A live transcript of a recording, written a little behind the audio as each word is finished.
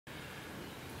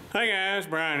Hey guys,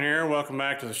 Brian here. Welcome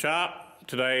back to the shop.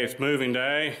 Today it's moving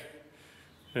day.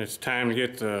 It's time to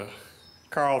get the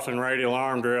Carlson radial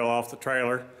arm drill off the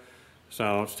trailer.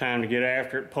 So it's time to get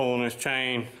after it, pulling this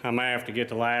chain. I may have to get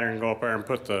the ladder and go up there and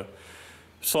put the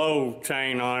slow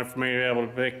chain on it for me to be able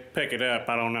to pick it up.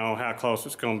 I don't know how close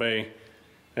it's going to be.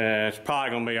 It's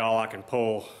probably going to be all I can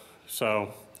pull.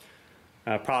 So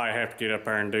I probably have to get up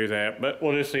there and do that. But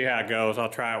we'll just see how it goes. I'll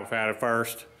try it without it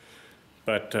first.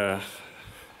 But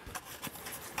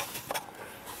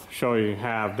show you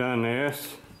how I've done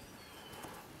this.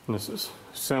 And this is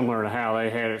similar to how they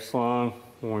had it slung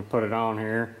when we put it on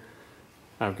here.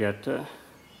 I've got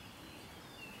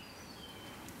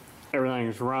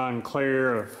everything's run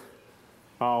clear of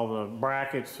all the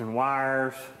brackets and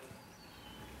wires.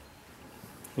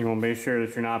 You want to be sure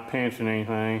that you're not pinching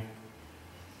anything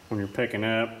when you're picking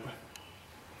up.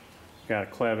 Got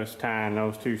a clevis tying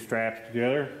those two straps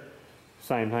together.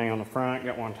 Same thing on the front,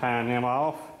 got one tying them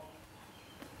off.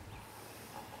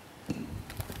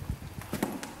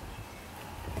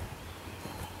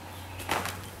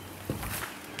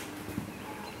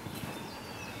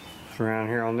 Around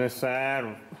here on this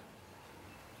side,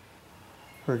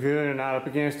 we're good and not up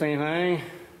against anything.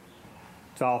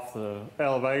 It's off the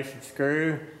elevation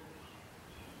screw.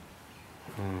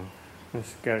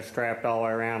 Just got it strapped all the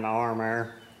way around the arm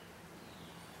there.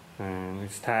 And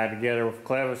it's tied together with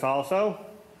clevis also.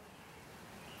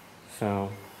 So,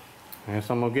 I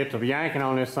guess I'm gonna get to yanking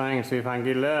on this thing and see if I can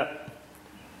get it up.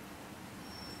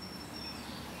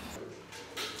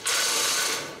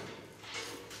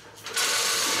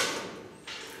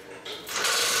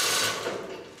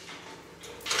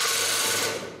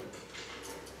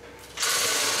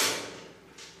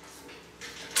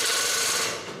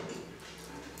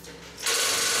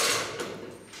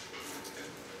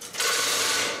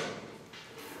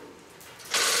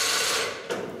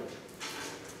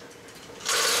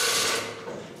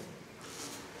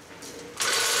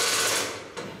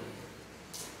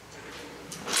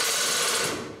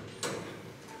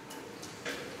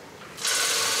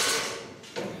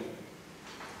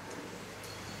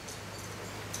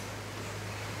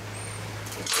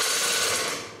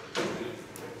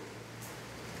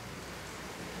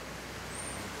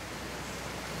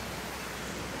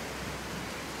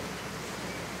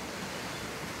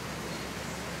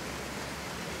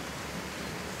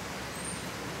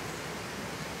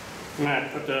 I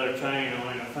might put the other chain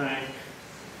on it, I think.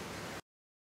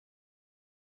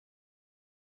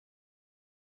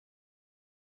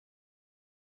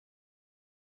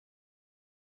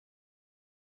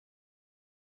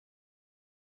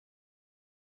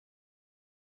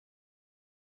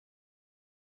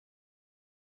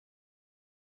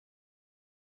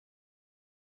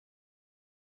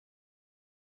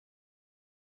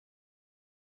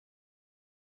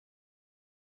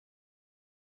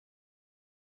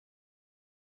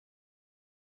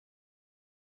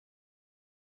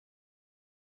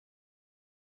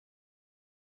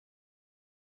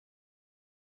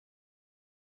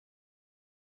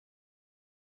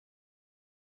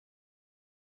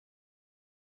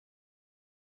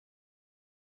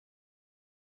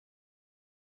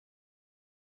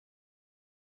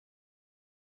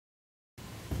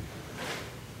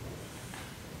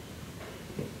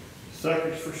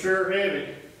 Sucker's for sure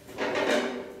heavy.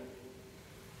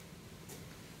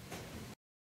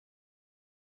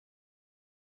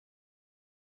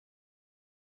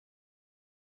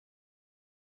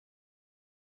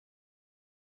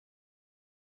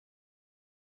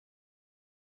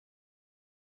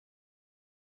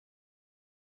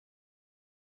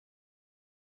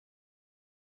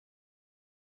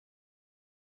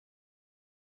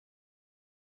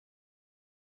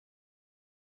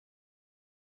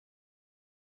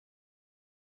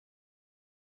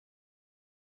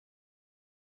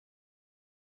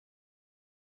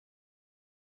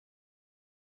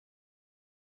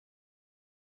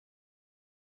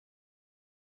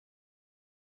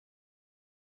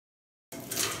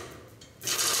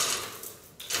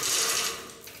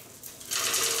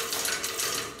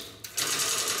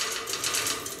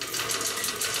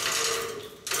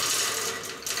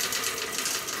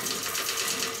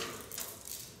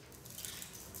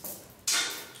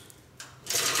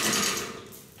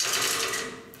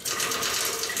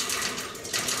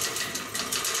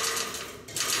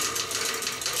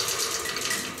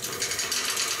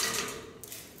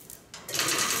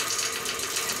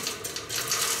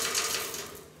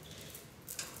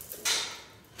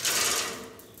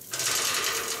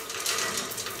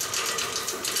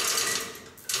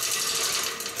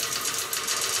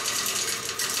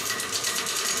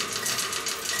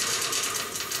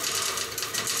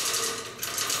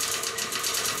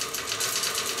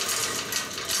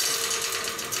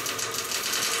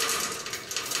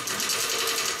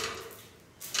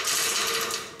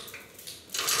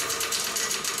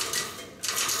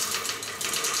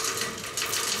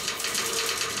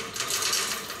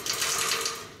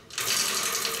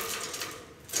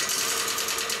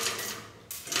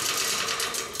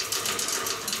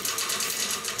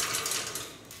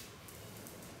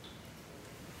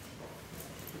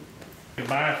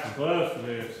 buy some gloves for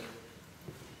this.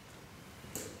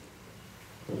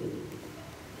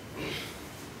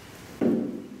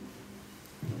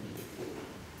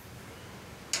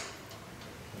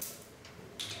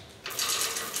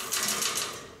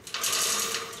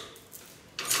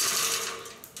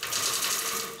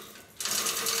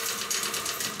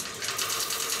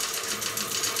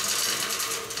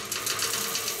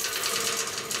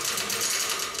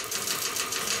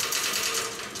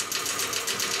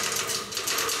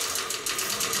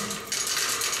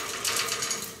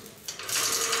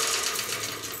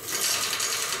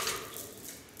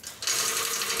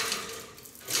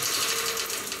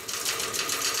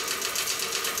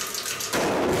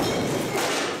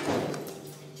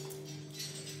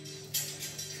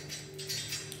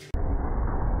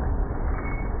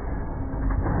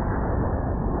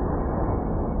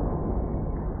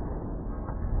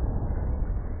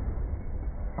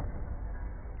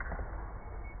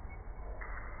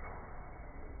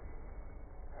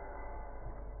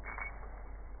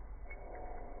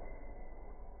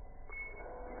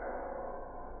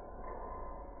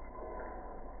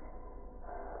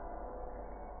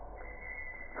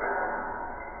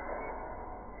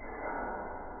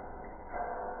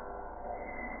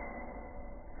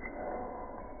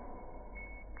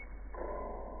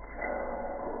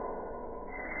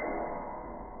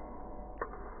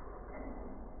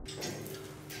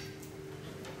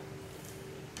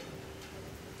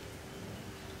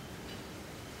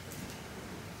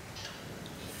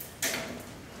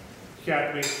 Got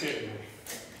to be shitting me.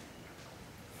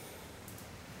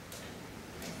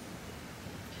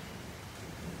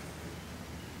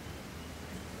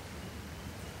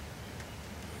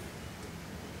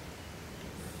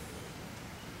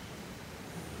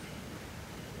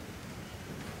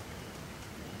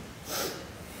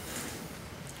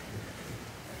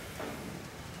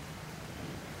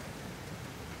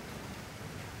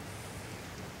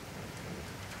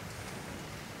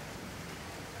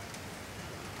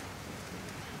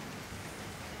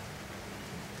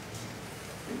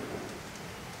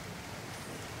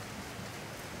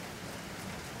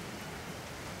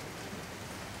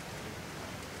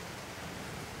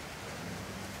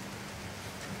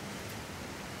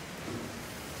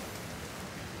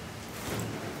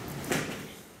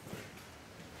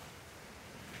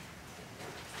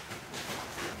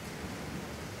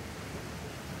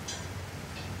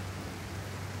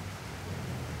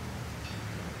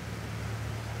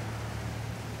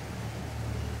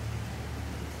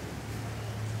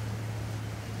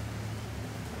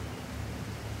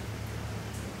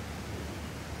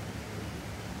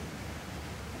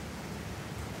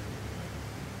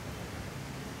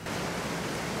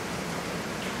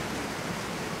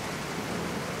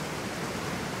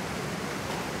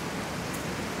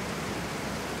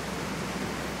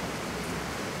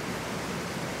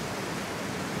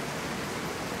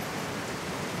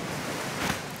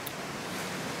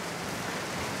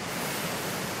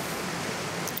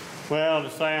 Well, to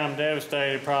say I'm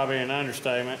devastated, probably an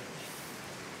understatement.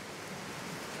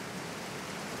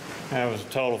 That was a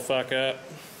total fuck up.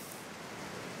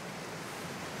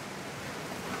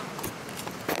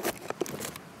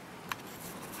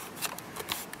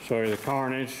 Show you the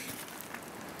carnage.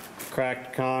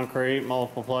 Cracked concrete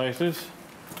multiple places.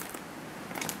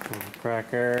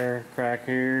 Crack there, crack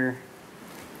here.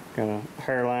 Got a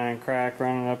hairline crack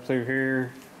running up through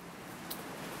here.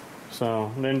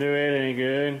 So, didn't do it any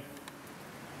good.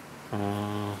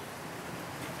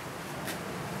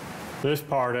 This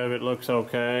part of it looks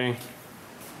okay.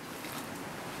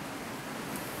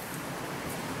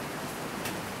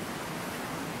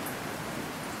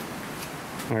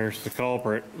 There's the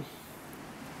culprit.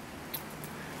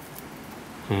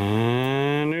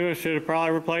 I knew I should have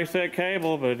probably replaced that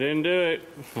cable, but didn't do it.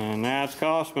 And now it's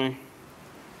cost me.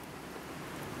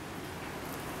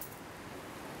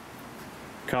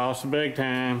 Cost big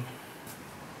time.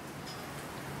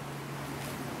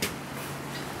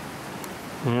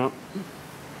 Yep.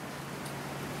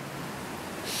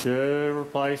 Should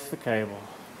replace the cable.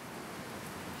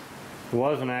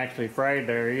 Wasn't actually frayed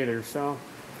there either, so.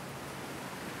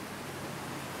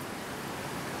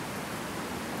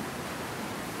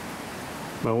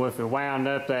 But if it wound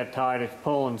up that tight, it's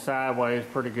pulling sideways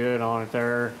pretty good on it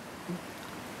there.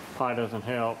 Probably doesn't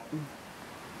help.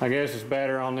 I guess it's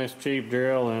better on this cheap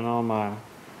drill than on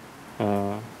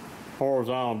my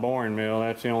horizontal boring mill.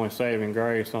 That's the only saving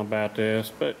grace about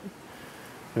this. But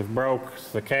it broke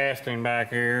the casting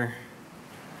back here.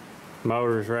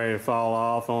 Motor's ready to fall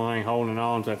off. The only thing holding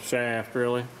on is that shaft,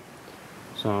 really.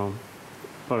 So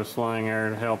put a sling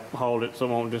there to help hold it so it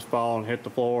won't just fall and hit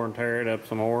the floor and tear it up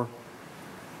some more.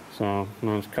 So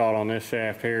it's caught on this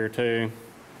shaft here too.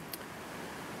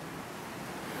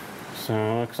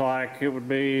 So looks like it would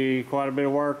be quite a bit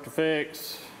of work to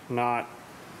fix. Not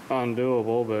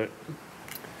undoable, but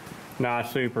not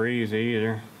super easy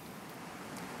either.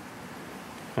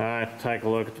 I have to take a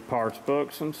look at the parts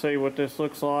books and see what this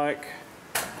looks like.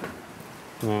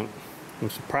 I'm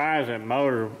surprised that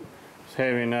motor was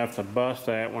heavy enough to bust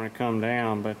that when it come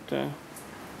down, but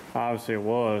obviously it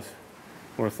was.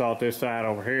 Would have thought this side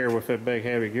over here with that big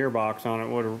heavy gearbox on it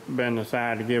would have been the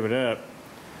side to give it up.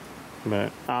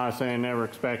 But honestly, I never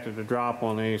expected to drop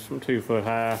on these from 2 foot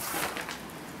high.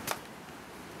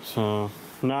 So,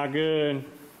 not good.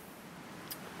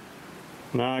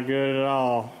 Not good at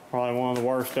all. Probably one of the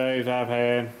worst days I've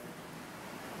had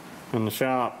in the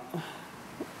shop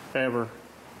ever.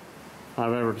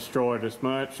 I've ever destroyed this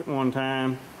much at one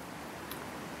time.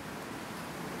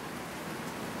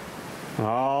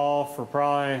 All for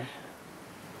probably a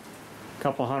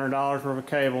couple $100 worth of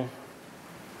cable.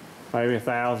 Maybe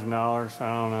 $1,000,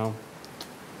 I don't know.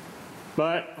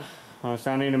 But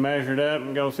I need to measure it up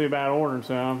and go see about ordering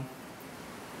some.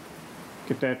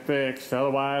 Get that fixed.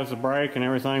 Otherwise, the brake and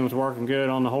everything was working good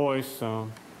on the hoist, so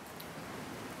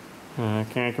I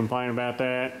can't complain about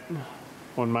that.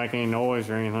 Wouldn't make any noise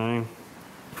or anything.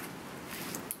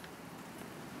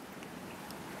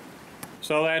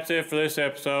 So that's it for this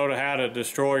episode of how to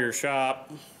destroy your shop.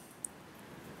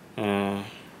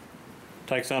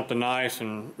 Take something nice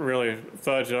and really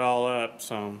fudge it all up.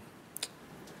 So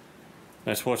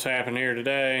that's what's happened here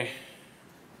today.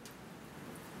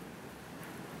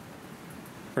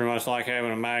 Pretty much like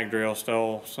having a mag drill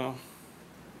stole, so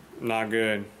not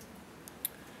good.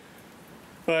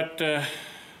 But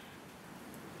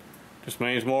just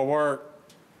means more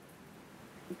work.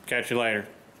 Catch you later.